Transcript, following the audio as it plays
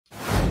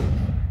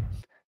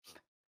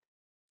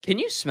Can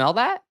you smell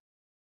that?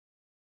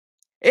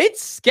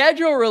 It's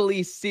schedule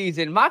release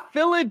season. My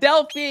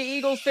Philadelphia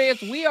Eagles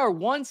fans, we are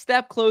one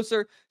step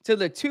closer to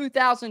the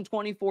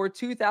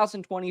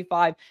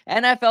 2024-2025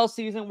 NFL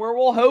season where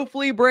we'll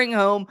hopefully bring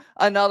home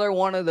another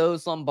one of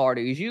those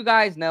Lombardis. You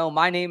guys know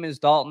my name is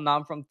Dalton.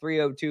 I'm from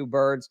 302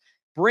 Birds.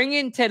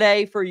 Bringing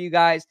today for you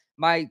guys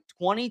my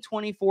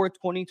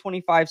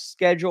 2024-2025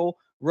 schedule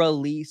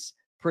release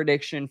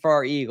prediction for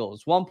our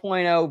Eagles.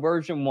 1.0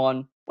 version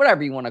 1,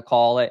 whatever you want to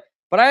call it.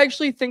 But I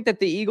actually think that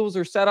the Eagles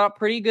are set up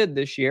pretty good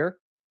this year.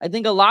 I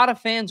think a lot of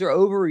fans are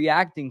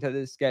overreacting to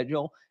this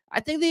schedule. I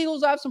think the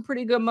Eagles have some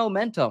pretty good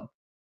momentum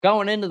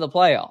going into the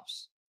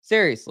playoffs.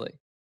 Seriously.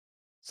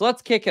 So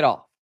let's kick it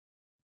off.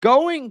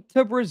 Going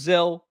to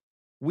Brazil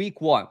week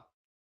 1.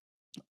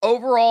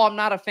 Overall, I'm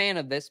not a fan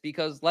of this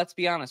because, let's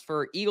be honest,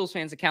 for Eagles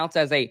fans, it counts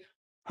as a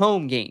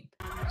home game.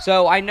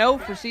 So I know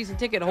for season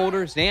ticket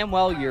holders, damn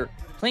well your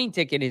plane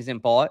ticket isn't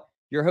bought,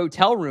 your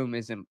hotel room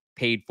isn't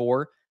paid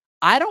for.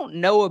 I don't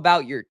know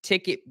about your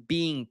ticket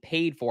being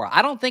paid for.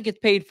 I don't think it's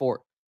paid for.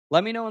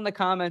 Let me know in the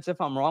comments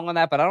if I'm wrong on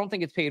that, but I don't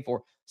think it's paid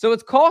for. So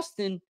it's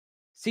costing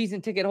season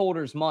ticket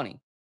holders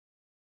money.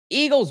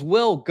 Eagles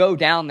will go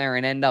down there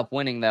and end up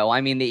winning, though.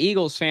 I mean, the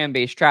Eagles fan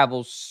base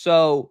travels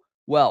so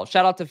well.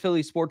 Shout out to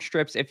Philly Sports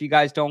Trips. If you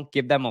guys don't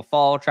give them a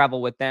follow,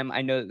 travel with them.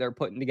 I know that they're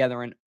putting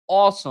together an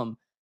awesome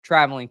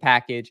traveling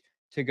package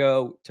to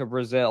go to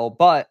Brazil.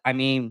 But, I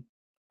mean,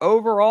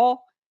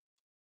 overall,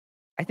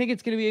 I think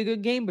it's going to be a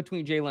good game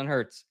between Jalen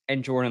Hurts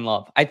and Jordan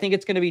Love. I think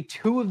it's going to be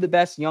two of the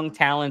best young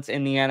talents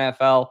in the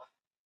NFL.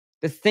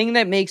 The thing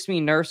that makes me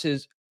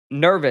nervous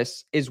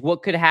is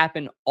what could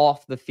happen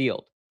off the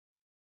field.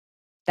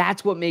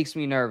 That's what makes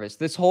me nervous.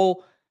 This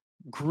whole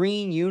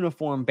green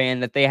uniform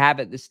ban that they have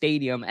at the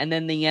stadium, and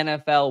then the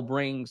NFL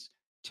brings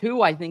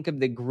two, I think,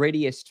 of the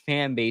grittiest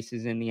fan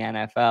bases in the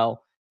NFL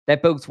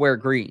that both wear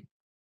green.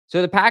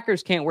 So the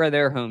Packers can't wear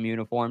their home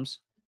uniforms.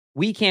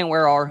 We can't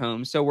wear our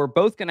home. So we're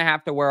both going to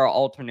have to wear our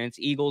alternates.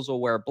 Eagles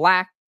will wear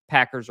black.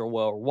 Packers will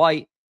wear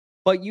white.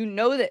 But you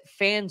know that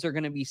fans are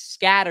going to be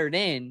scattered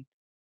in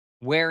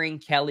wearing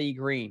Kelly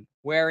green,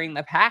 wearing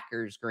the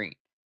Packers green.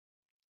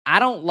 I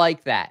don't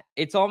like that.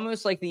 It's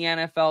almost like the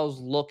NFL is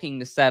looking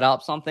to set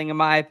up something, in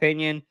my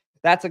opinion.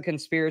 That's a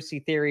conspiracy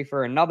theory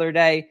for another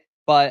day.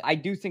 But I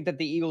do think that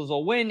the Eagles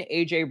will win.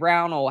 A.J.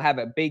 Brown will have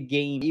a big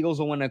game.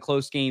 Eagles will win a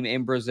close game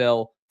in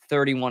Brazil,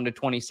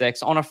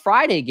 31-26, on a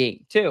Friday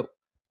game, too,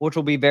 which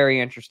will be very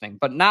interesting.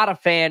 But not a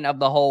fan of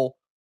the whole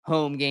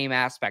home game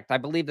aspect. I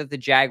believe that the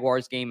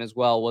Jaguars game as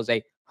well was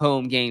a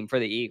home game for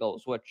the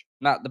Eagles, which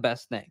not the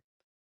best thing.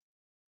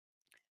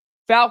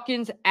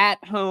 Falcons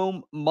at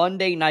home,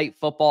 Monday Night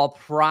Football,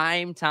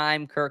 prime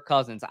time, Kirk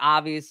Cousins.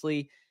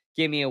 Obviously,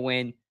 give me a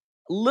win.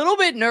 A little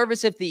bit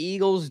nervous if the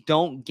Eagles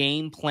don't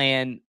game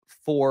plan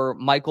for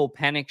Michael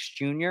Penix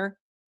Jr.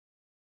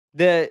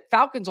 The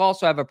Falcons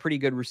also have a pretty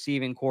good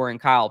receiving core in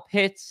Kyle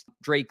Pitts,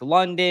 Drake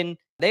London.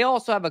 They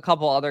also have a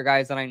couple other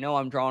guys that I know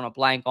I'm drawing a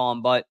blank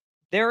on, but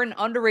they're an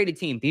underrated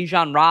team.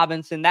 Bijan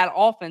Robinson, that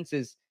offense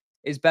is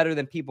better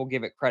than people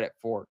give it credit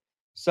for.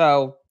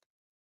 So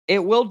it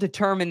will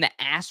determine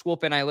the ass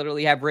whooping I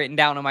literally have written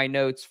down in my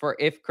notes for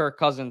if Kirk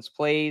Cousins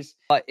plays.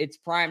 But it's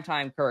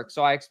primetime Kirk,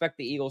 so I expect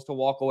the Eagles to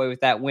walk away with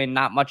that win.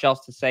 Not much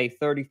else to say.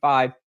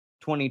 35-22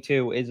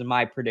 is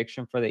my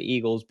prediction for the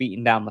Eagles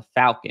beating down the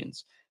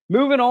Falcons.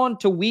 Moving on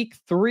to week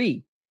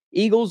 3.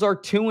 Eagles are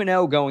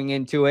 2-0 going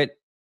into it,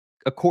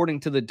 according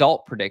to the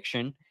Dalt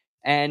prediction.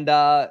 And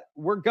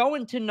we're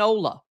going to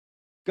NOLA,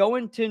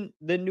 going to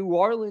the New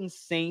Orleans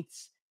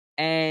Saints,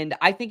 and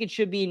I think it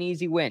should be an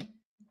easy win.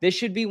 This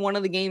should be one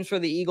of the games for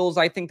the Eagles.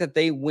 I think that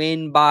they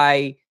win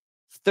by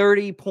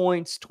 30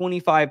 points,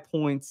 25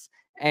 points,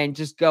 and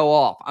just go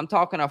off. I'm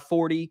talking a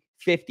 40-50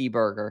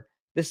 burger.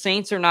 The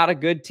Saints are not a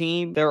good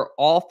team. Their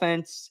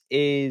offense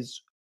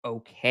is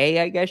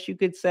okay, I guess you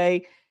could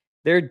say.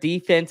 Their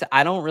defense,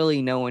 I don't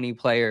really know any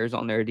players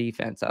on their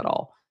defense at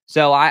all.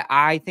 So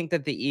I think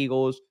that the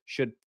Eagles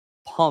should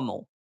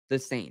pummel the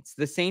Saints.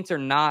 The Saints are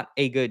not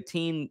a good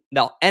team.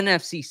 The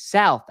NFC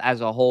South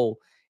as a whole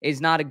is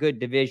not a good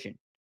division.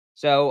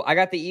 So I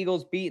got the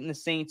Eagles beating the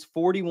Saints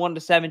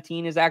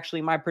 41-17 is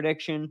actually my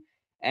prediction.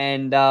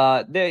 And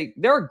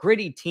they're a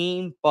gritty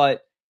team,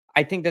 but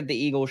I think that the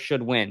Eagles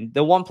should win.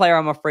 The one player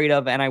I'm afraid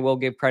of, and I will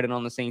give credit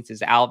on the Saints,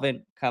 is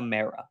Alvin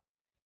Kamara.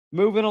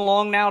 Moving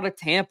along now to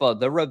Tampa,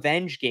 the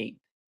revenge game.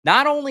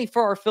 Not only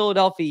for our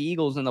Philadelphia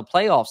Eagles in the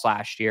playoffs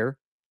last year,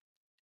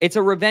 it's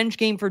a revenge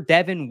game for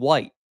Devin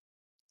White.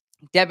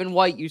 Devin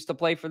White used to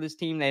play for this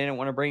team. They didn't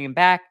want to bring him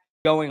back.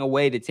 Going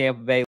away to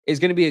Tampa Bay is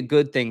going to be a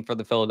good thing for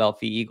the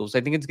Philadelphia Eagles.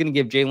 I think it's going to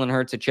give Jalen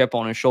Hurts a chip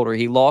on his shoulder.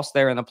 He lost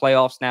there in the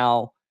playoffs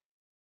now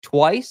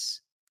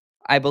twice.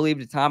 I believe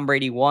to Tom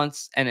Brady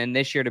once, and then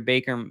this year to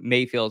Baker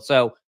Mayfield.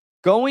 So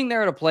going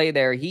there to play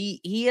there,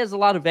 he has a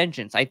lot of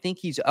vengeance. I think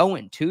he's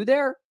 0-2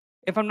 there,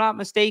 if I'm not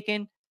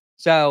mistaken.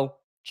 So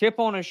chip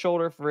on his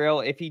shoulder for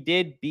real. If he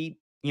did beat,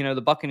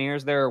 the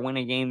Buccaneers there or win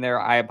a game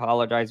there, I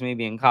apologize.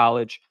 Maybe in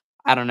college.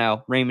 I don't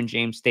know. Raymond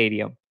James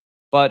Stadium.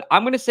 But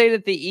I'm going to say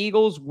that the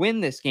Eagles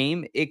win this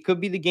game. It could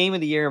be the game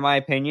of the year, in my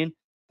opinion.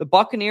 The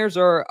Buccaneers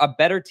are a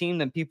better team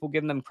than people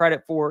give them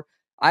credit for.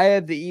 I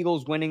have the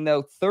Eagles winning,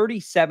 though,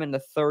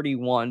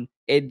 37-31,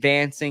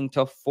 advancing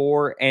to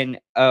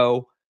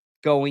 4-0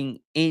 going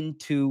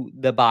into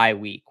the bye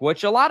week,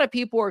 which a lot of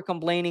people are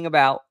complaining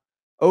about,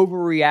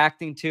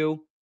 overreacting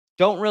to.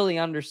 Don't really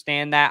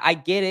understand that. I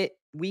get it.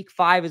 Week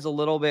 5 is a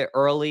little bit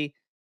early,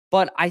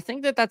 but I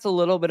think that that's a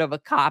little bit of a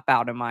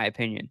cop-out, in my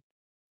opinion.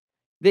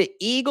 The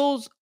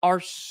Eagles are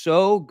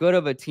so good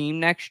of a team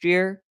next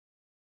year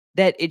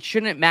that it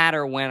shouldn't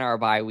matter when our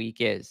bye week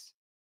is.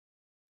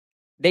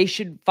 They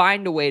should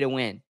find a way to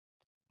win.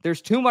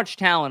 There's too much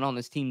talent on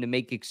this team to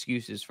make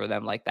excuses for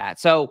them like that.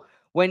 So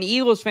when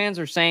Eagles fans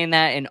are saying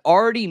that and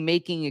already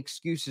making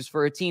excuses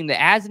for a team that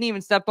hasn't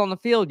even stepped on the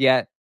field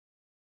yet,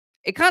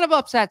 it kind of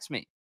upsets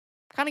me.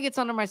 Kind of gets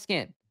under my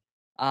skin.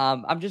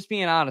 I'm just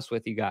being honest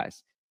with you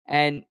guys.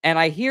 And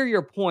I hear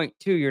your point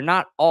too. You're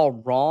not all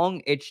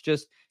wrong. It's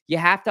just you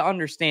have to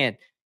understand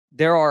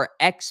there are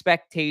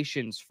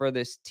expectations for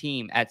this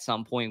team at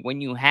some point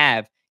when you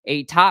have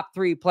a top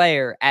 3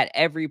 player at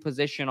every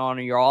position on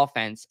your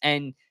offense.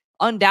 And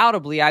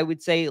undoubtedly, I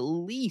would say at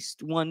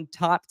least one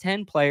top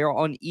 10 player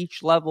on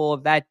each level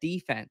of that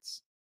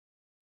defense.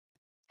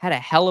 Had a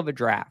hell of a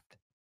draft.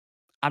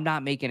 I'm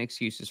not making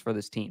excuses for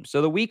this team.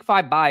 So the week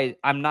 5 bye,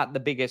 I'm not the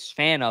biggest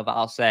fan of,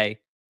 I'll say,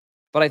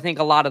 but I think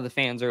a lot of the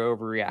fans are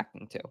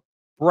overreacting to.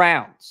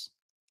 Browns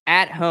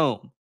at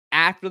home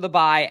after the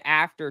bye,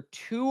 after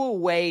 2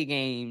 away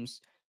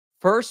games,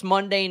 first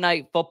Monday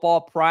Night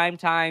Football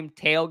primetime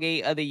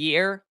tailgate of the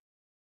year.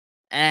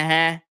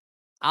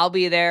 I'll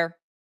be there.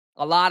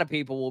 A lot of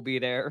people will be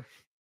there.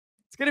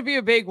 It's going to be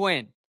a big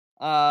win.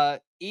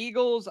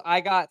 Eagles,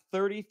 I got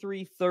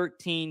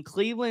 33-13.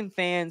 Cleveland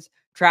fans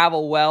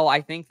travel well.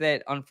 I think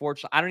that,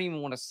 unfortunately, I don't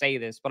even want to say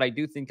this, but I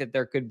do think that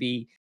there could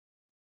be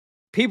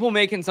people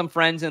making some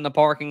friends in the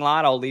parking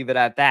lot. I'll leave it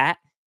at that.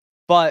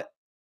 But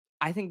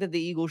I think that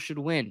the Eagles should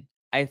win.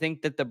 I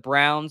think that the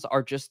Browns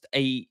are just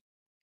a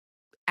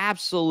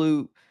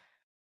absolute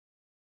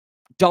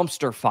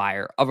dumpster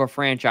fire of a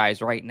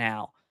franchise right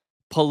now.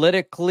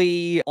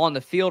 Politically, on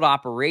the field,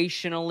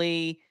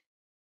 operationally,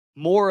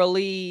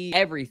 morally,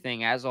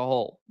 everything as a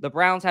whole. The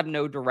Browns have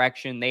no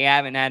direction. They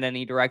haven't had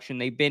any direction.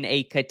 They've been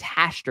a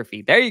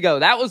catastrophe. There you go.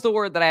 That was the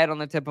word that I had on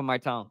the tip of my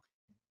tongue.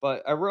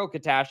 But a real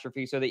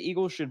catastrophe. So the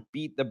Eagles should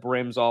beat the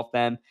brims off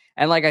them.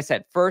 And like I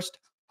said, first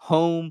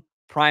home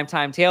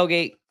primetime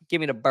tailgate,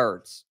 give me the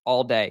Birds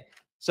all day.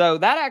 So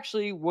that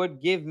actually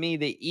would give me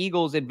the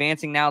Eagles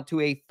advancing now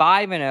to a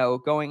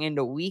 5-0 going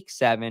into week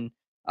 7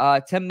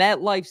 to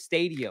MetLife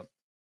Stadium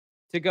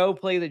to go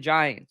play the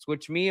Giants,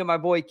 which me and my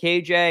boy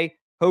KJ,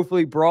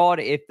 hopefully Broad,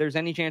 if there's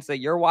any chance that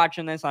you're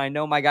watching this, and I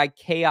know my guy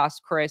Chaos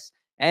Chris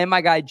and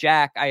my guy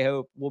Jack, I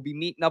hope, will be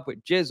meeting up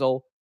with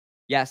Jizzle.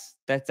 Yes,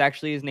 that's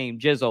actually his name,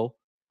 Jizzle,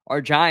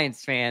 our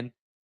Giants fan,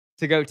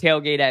 to go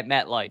tailgate at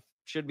MetLife.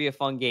 Should be a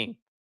fun game.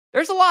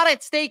 There's a lot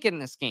at stake in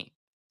this game.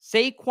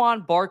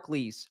 Saquon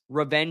Barkley's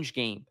revenge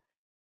game.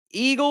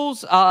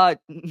 Eagles,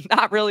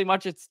 not really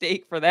much at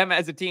stake for them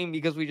as a team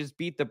because we just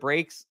beat the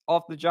brakes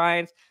off the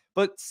Giants.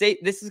 But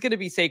this is going to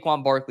be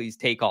Saquon Barkley's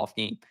takeoff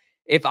game.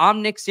 If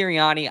I'm Nick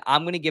Sirianni,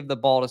 I'm going to give the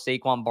ball to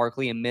Saquon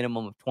Barkley a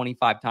minimum of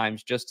 25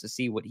 times just to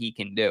see what he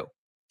can do.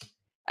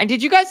 And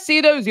did you guys see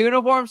those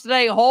uniforms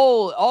today?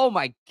 Oh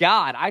my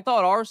God. I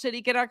thought our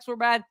City Connects were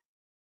bad.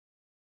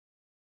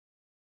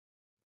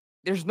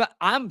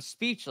 I'm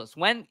speechless.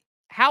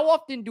 How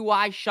often do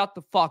I shut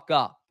the fuck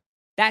up?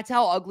 That's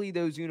how ugly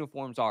those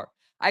uniforms are.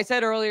 I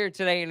said earlier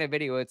today in a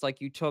video, it's like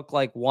you took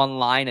like one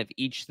line of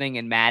each thing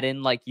in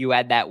Madden. Like you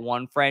had that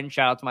one friend,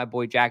 shout out to my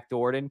boy Jack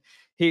Jordan.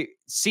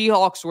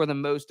 Seahawks were the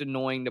most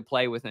annoying to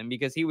play with him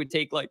because he would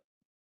take like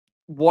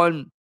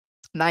one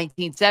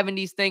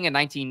 1970s thing, a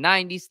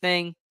 1990s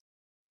thing.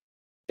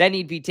 Then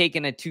he'd be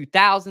taking a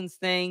 2000s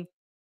thing.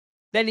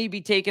 Then he'd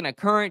be taking a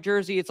current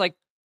jersey. It's like,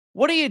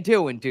 what are you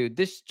doing, dude?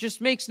 This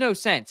just makes no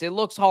sense. It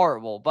looks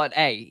horrible. But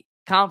hey,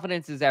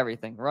 confidence is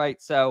everything,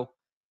 right? So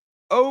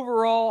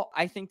overall,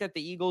 I think that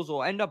the Eagles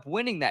will end up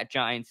winning that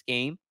Giants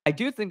game. I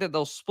do think that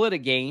they'll split a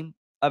game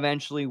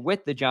eventually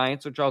with the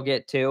Giants, which I'll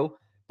get to.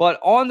 But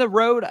on the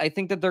road, I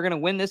think that they're going to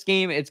win this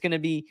game. It's going to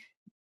be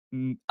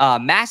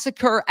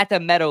Massacre at the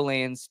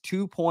Meadowlands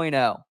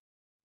 2.0.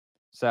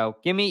 So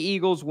give me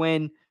Eagles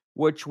win,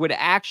 which would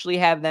actually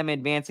have them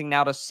advancing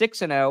now to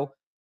 6-0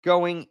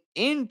 going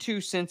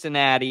into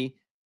Cincinnati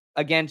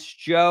against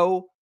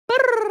Joe.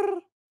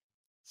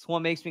 This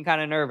one makes me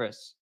kind of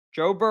nervous.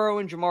 Joe Burrow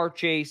and Jamar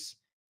Chase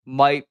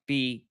might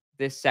be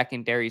this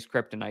secondary's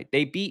kryptonite.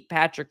 They beat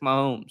Patrick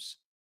Mahomes.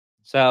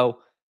 So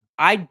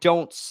I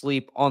don't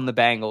sleep on the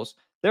Bengals.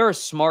 They're a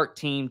smart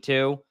team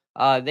too.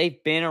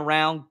 They've been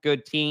around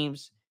good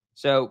teams.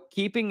 So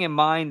keeping in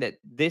mind that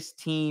this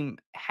team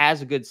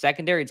has a good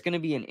secondary, it's going to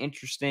be an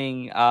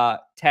interesting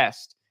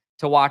test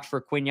to watch for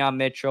Quinyon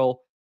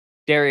Mitchell,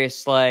 Darius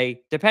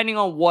Slay, depending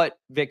on what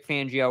Vic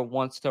Fangio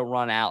wants to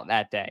run out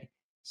that day.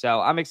 So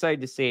I'm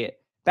excited to see it.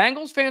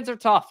 Bengals fans are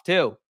tough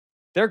too.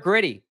 They're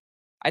gritty.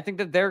 I think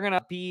that they're going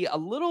to be a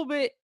little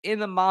bit in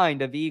the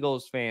mind of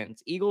Eagles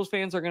fans. Eagles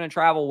fans are going to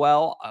travel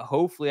well.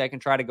 Hopefully, I can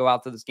try to go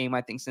out to this game.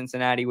 I think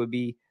Cincinnati would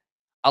be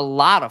a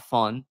lot of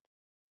fun.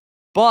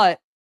 But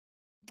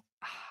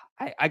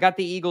I got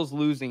the Eagles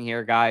losing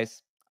here,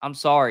 guys. I'm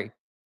sorry.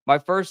 My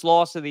first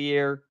loss of the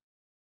year,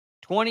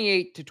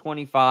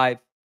 28-25.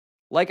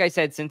 Like I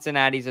said,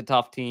 Cincinnati's a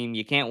tough team.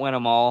 You can't win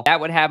them all. That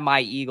would have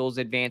my Eagles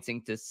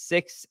advancing to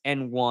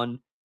 6-1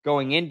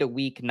 going into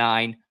week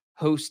 9,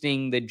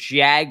 hosting the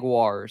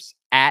Jaguars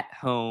at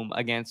home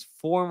against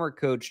former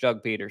coach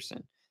Doug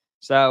Peterson.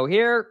 So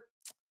here,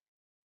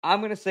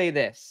 I'm going to say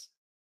this.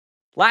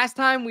 Last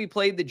time we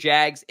played the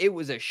Jags, it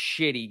was a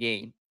shitty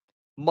game.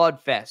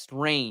 Mudfest,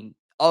 rain,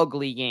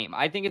 ugly game.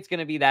 I think it's going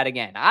to be that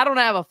again. I don't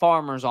have a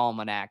farmer's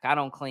almanac. I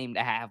don't claim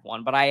to have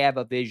one, but I have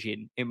a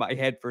vision in my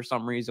head for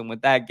some reason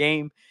with that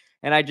game,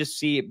 and I just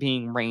see it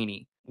being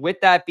rainy.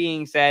 With that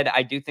being said,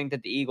 I do think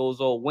that the Eagles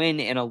will win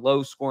in a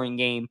low-scoring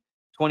game,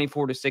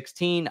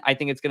 24-16. I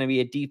think it's going to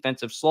be a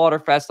defensive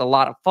slaughterfest, a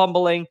lot of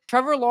fumbling.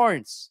 Trevor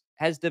Lawrence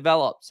has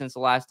developed since the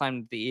last time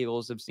that the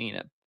Eagles have seen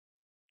him.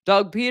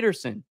 Doug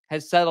Peterson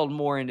has settled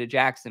more into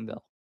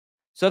Jacksonville.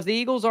 So if the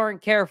Eagles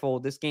aren't careful,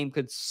 this game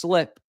could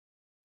slip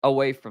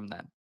away from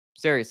them.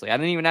 Seriously, I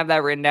didn't even have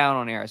that written down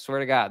on here. I swear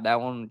to God, that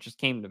one just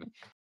came to me.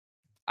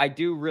 I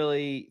do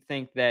really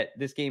think that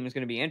this game is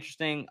going to be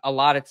interesting. A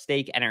lot at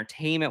stake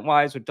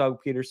entertainment-wise with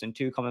Doug Peterson,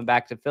 too, coming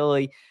back to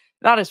Philly.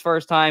 Not his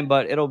first time,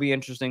 but it'll be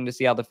interesting to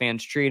see how the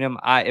fans treat him.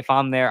 If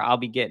I'm there, I'll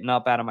be getting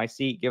up out of my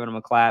seat, giving him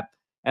a clap.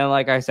 And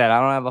like I said, I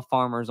don't have a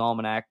farmer's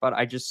almanac, but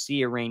I just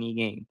see a rainy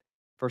game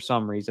for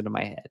some reason in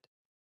my head.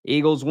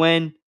 Eagles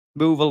win,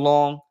 move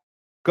along,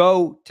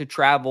 go to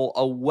travel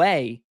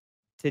away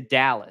to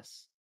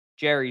Dallas,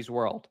 Jerry's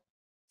World.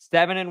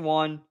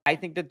 7-1. I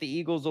think that the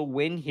Eagles will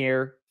win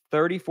here,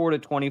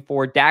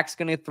 34-24. Dak's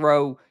going to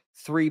throw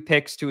 3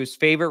 picks to his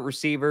favorite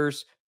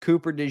receivers,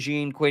 Cooper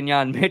DeJean,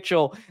 Quinyon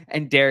Mitchell,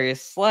 and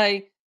Darius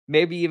Slay.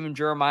 Maybe even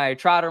Jeremiah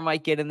Trotter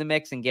might get in the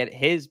mix and get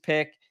his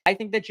pick. I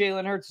think that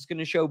Jalen Hurts is going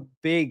to show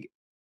big.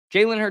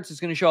 Jalen Hurts is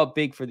going to show up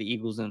big for the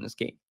Eagles in this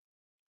game.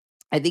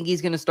 I think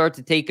he's going to start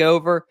to take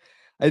over.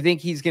 I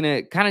think he's going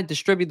to kind of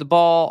distribute the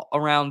ball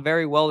around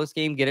very well this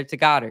game. Get it to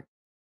Goddard.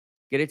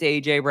 Get it to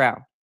A.J.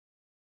 Brown.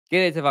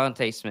 Get it to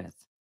Devontae Smith.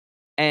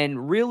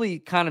 And really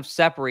kind of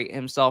separate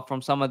himself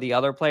from some of the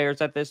other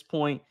players at this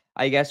point.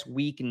 I guess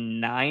week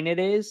 9 it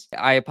is.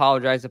 I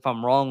apologize if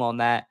I'm wrong on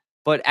that.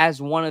 But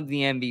as one of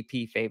the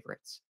MVP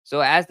favorites.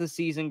 So as the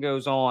season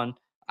goes on,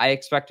 I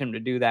expect him to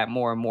do that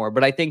more and more.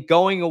 But I think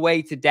going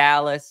away to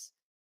Dallas,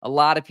 a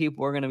lot of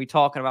people are going to be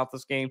talking about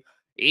this game.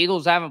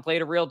 Eagles haven't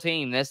played a real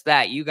team. This,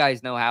 that. You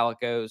guys know how it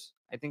goes.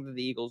 I think that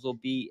the Eagles will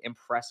be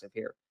impressive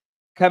here.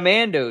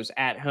 Commandos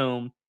at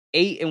home,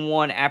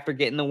 8-1 after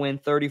getting the win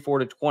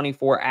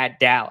 34-24 at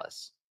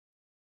Dallas.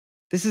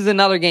 This is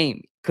another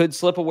game. Could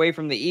slip away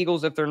from the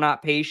Eagles if they're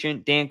not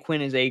patient. Dan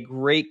Quinn is a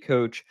great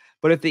coach.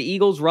 But if the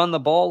Eagles run the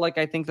ball like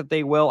I think that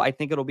they will, I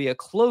think it'll be a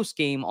close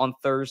game on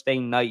Thursday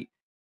night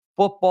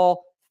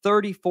football.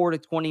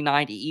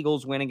 34-29. The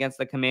Eagles win against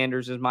the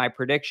Commanders is my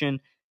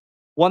prediction.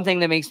 One thing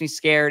that makes me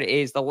scared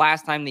is the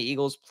last time the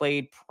Eagles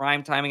played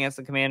primetime against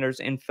the Commanders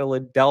in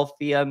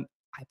Philadelphia,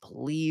 I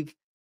believe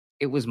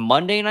it was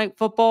Monday Night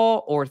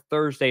Football or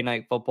Thursday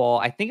Night Football.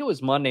 I think it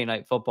was Monday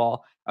Night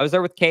Football. I was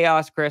there with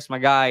Chaos Chris, my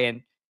guy,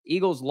 and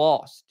Eagles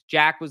lost.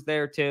 Jack was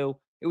there too.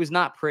 It was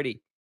not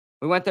pretty.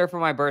 We went there for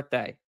my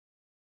birthday.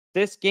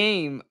 This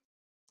game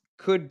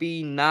could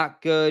be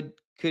not good,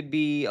 could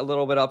be a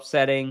little bit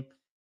upsetting.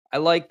 I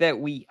like that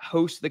we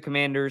host the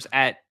Commanders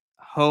at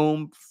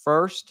home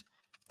first,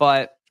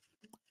 but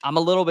I'm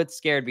a little bit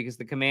scared because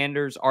the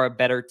Commanders are a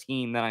better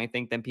team than I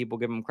think than people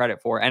give them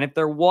credit for. And if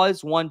there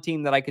was one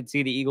team that I could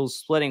see the Eagles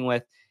splitting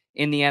with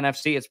in the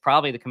NFC, it's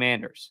probably the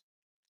Commanders.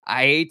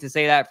 I hate to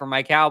say that for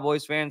my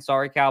Cowboys fans.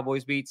 Sorry,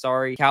 Cowboys beat.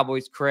 Sorry,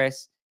 Cowboys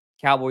Chris,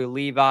 Cowboy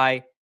Levi.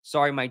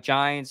 Sorry, my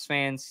Giants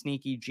fans,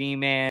 Sneaky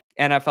G-Man,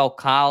 NFL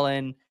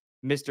Colin,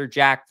 Mr.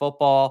 Jack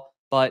Football.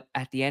 But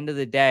at the end of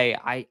the day,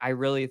 I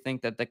really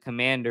think that the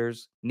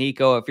Commanders,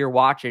 Nico, if you're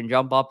watching,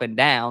 jump up and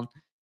down.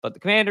 But the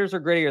Commanders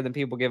are grittier than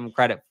people give them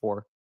credit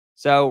for.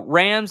 So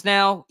Rams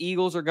now,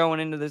 Eagles are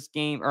going into this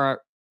game.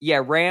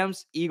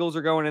 Rams, Eagles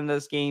are going into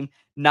this game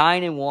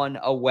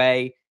 9-1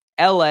 away.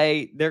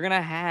 LA, they're going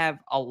to have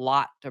a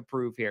lot to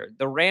prove here.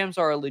 The Rams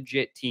are a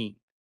legit team.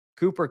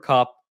 Cooper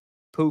Kupp,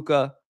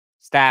 Puka,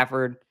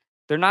 Stafford.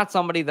 They're not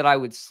somebody that I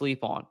would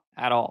sleep on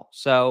at all.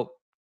 So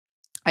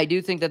I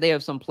do think that they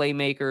have some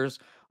playmakers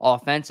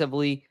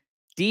offensively.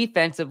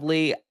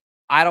 Defensively,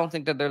 I don't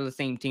think that they're the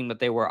same team that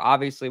they were.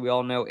 Obviously, we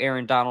all know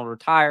Aaron Donald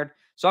retired.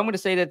 So I'm going to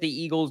say that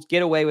the Eagles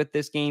get away with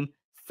this game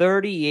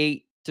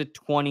 38-21.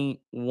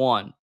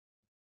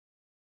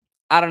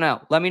 I don't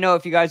know. Let me know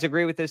if you guys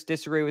agree with this,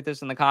 disagree with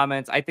this in the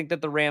comments. I think that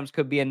the Rams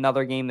could be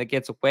another game that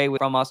gets away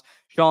from us.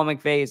 Sean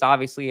McVay is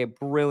obviously a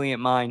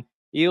brilliant mind.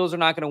 The Eagles are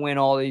not going to win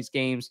all these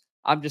games.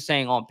 I'm just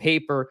saying on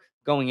paper,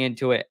 going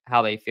into it,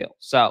 how they feel.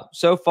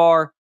 So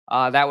far,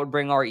 that would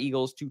bring our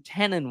Eagles to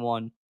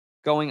 10-1,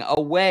 going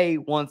away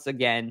once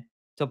again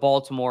to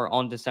Baltimore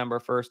on December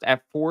 1st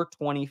at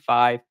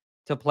 4:25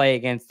 to play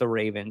against the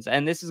Ravens.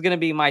 And this is going to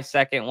be my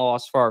second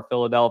loss for our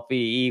Philadelphia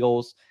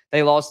Eagles.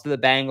 They lost to the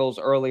Bengals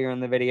earlier in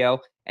the video,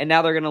 and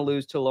now they're going to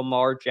lose to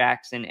Lamar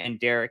Jackson and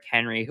Derrick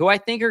Henry, who I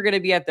think are going to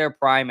be at their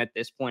prime at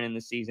this point in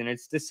the season.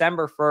 It's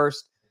December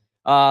 1st.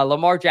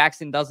 Lamar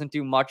Jackson doesn't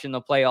do much in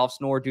the playoffs,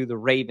 nor do the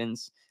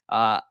Ravens.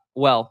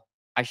 Well,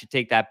 I should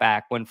take that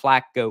back. When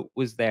Flacco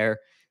was there,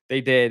 they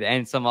did,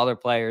 and some other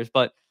players.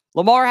 But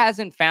Lamar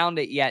hasn't found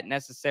it yet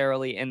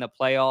necessarily in the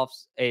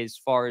playoffs as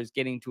far as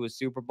getting to a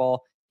Super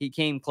Bowl. He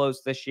came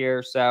close this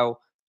year, so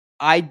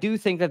I do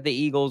think that the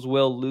Eagles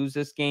will lose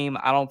this game.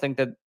 I don't think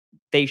that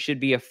they should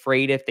be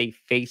afraid if they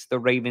face the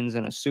Ravens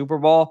in a Super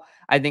Bowl.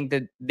 I think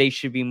that they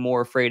should be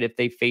more afraid if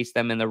they face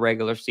them in the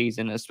regular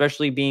season,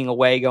 especially being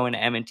away going to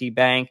M&T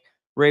Bank.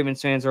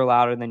 Ravens fans are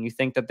louder than you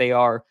think that they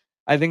are.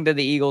 I think that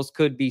the Eagles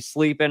could be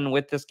sleeping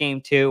with this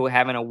game too,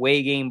 having a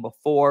away game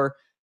before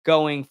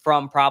going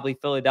from probably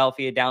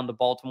Philadelphia down to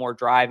Baltimore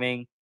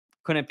driving.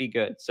 Couldn't be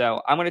good.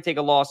 So I'm going to take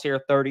a loss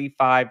here,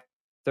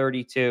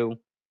 35-32.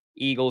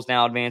 Eagles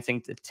now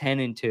advancing to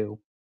 10-2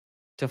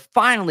 to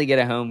finally get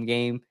a home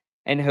game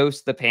and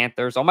host the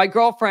Panthers. On my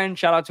girlfriend,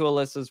 shout out to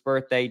Alyssa's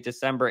birthday,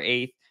 December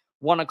 8th,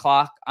 1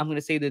 o'clock. I'm going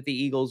to say that the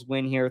Eagles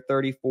win here,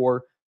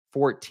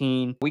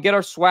 34-14. We get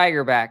our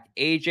swagger back.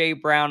 A.J.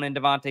 Brown and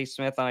Devontae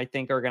Smith, I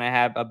think, are going to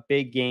have a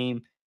big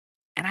game.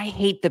 And I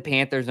hate the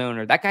Panthers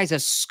owner. That guy's a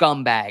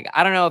scumbag.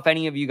 I don't know if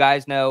any of you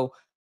guys know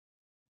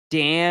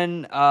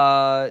Dan.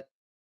 I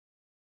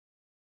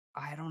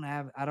don't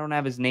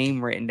have his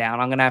name written down.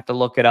 I'm gonna have to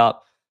look it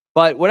up.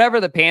 But whatever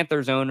the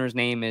Panthers owner's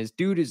name is,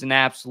 dude is an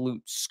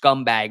absolute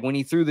scumbag when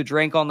he threw the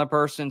drink on the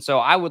person. So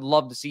I would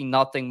love to see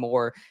nothing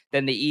more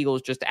than the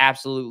Eagles just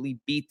absolutely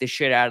beat the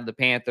shit out of the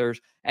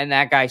Panthers and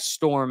that guy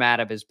storm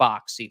out of his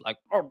box seat like,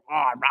 oh,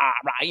 rah,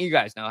 rah. You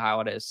guys know how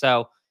it is.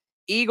 So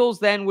Eagles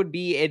then would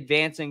be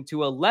advancing to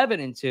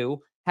 11-2,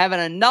 having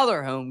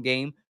another home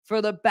game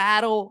for the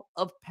Battle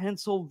of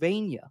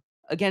Pennsylvania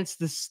against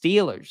the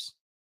Steelers.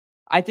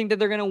 I think that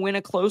they're going to win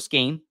a close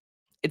game.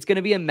 It's going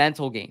to be a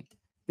mental game.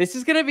 This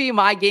is going to be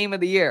my game of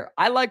the year.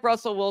 I like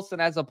Russell Wilson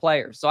as a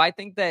player. So I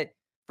think that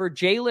for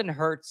Jalen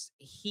Hurts,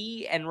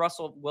 he and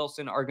Russell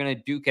Wilson are going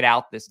to duke it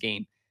out this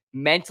game.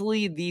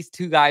 Mentally, these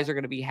two guys are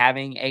going to be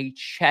having a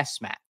chess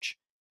match.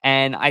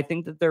 And I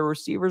think that their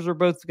receivers are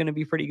both going to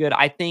be pretty good.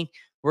 I think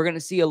we're going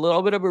to see a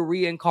little bit of a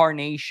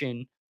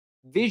reincarnation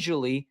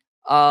visually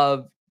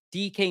of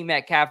DK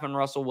Metcalf and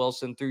Russell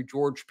Wilson through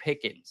George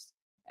Pickens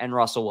and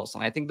Russell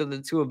Wilson. I think that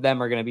the two of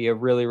them are going to be a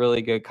really,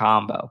 really good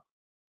combo.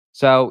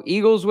 So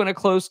Eagles win a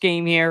close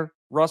game here.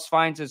 Russ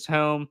finds his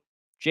home.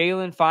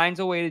 Jalen finds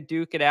a way to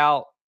duke it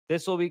out.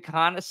 This will be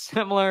kind of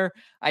similar,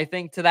 I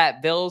think, to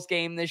that Bills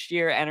game this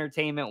year,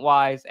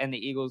 entertainment-wise, and the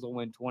Eagles will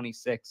win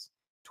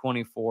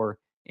 26-24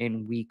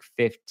 in Week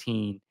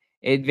 15,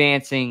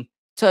 advancing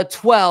to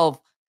 12-2.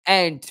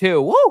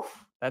 Woo!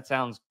 That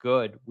sounds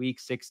good. Week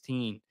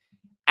 16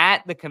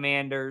 at the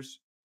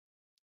Commanders.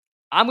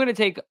 I'm going to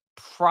take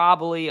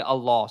probably a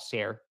loss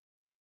here.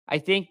 I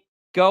think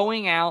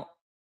going out,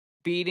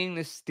 beating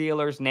the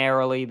Steelers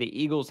narrowly,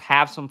 the Eagles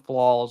have some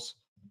flaws.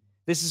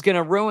 This is going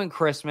to ruin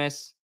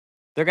Christmas.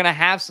 They're going to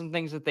have some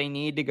things that they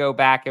need to go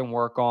back and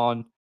work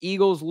on.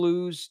 Eagles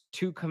lose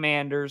to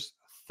Commanders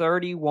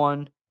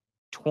 31-21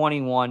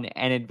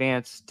 and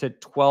advance to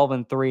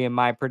 12-3 in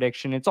my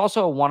prediction. It's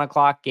also a 1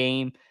 o'clock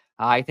game.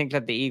 I think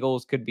that the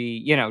Eagles could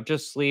be,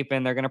 just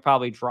sleeping. They're going to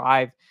probably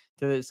drive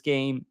to this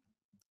game.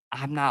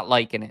 I'm not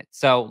liking it.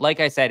 So,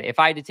 like I said, if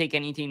I had to take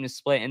any team to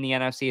split in the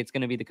NFC, it's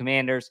going to be the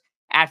Commanders.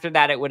 After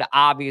that, it would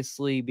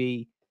obviously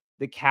be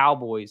the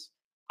Cowboys.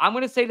 I'm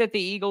going to say that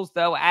the Eagles,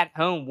 though, at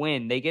home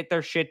win. They get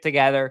their shit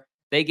together.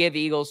 They give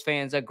Eagles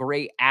fans a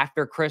great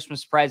after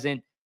Christmas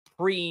present,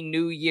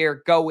 pre-New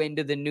Year, go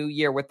into the New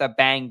Year with a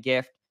bang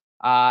gift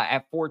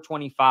at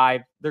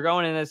 4:25. They're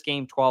going in this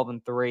game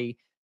 12-3.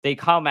 They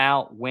come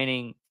out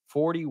winning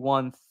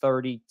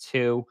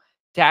 41-32.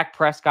 Dak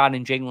Prescott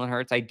and Jalen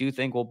Hurts, I do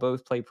think, will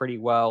both play pretty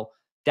well.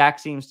 Dak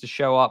seems to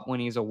show up when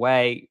he's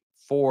away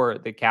for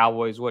the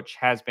Cowboys, which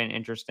has been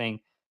interesting.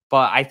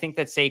 But I think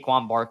that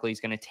Saquon Barkley is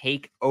going to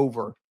take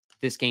over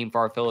this game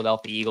for our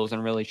Philadelphia Eagles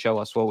and really show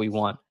us what we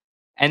want.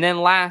 And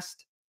then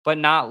last but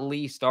not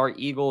least, our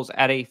Eagles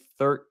at a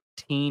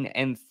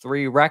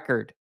 13-3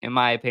 record, in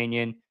my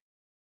opinion.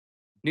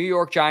 New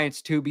York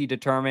Giants to be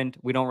determined.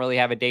 We don't really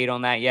have a date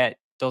on that yet.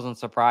 Doesn't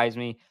surprise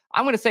me.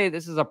 I'm going to say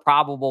this is a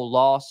probable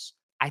loss.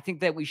 I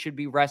think that we should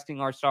be resting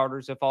our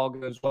starters if all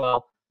goes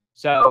well.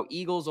 So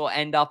Eagles will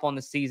end up on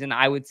the season,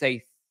 I would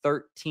say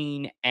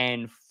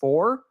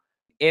 13-4,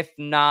 if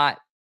not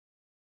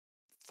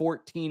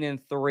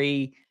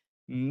 14-3,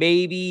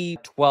 maybe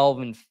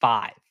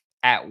 12-5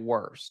 at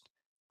worst.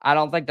 I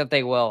don't think that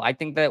they will. I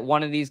think that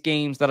one of these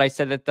games that I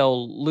said that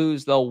they'll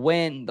lose, they'll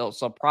win, they'll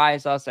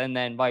surprise us, and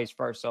then vice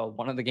versa.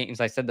 One of the games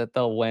I said that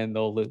they'll win,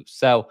 they'll lose.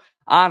 So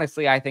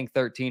honestly, I think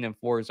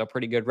 13-4 is a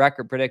pretty good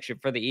record prediction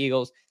for the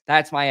Eagles.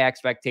 That's my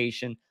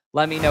expectation.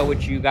 Let me know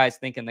what you guys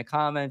think in the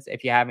comments.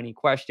 If you have any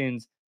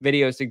questions,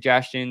 video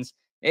suggestions,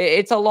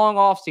 It's a long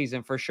off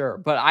season for sure,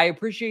 but I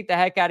appreciate the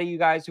heck out of you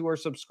guys who are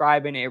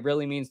subscribing. It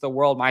really means the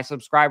world. My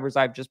subscribers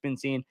I've just been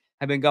seeing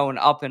have been going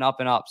up and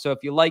up and up. So if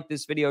you like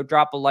this video,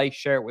 drop a like,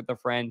 share it with a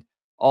friend,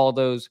 all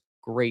those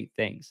great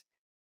things.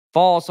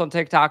 Follow us on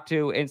TikTok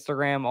too,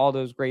 Instagram, all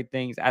those great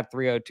things at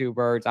 302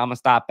 Birds. I'm going to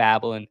stop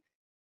babbling.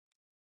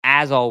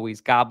 As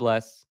always, God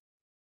bless.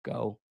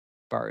 Go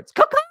Birds.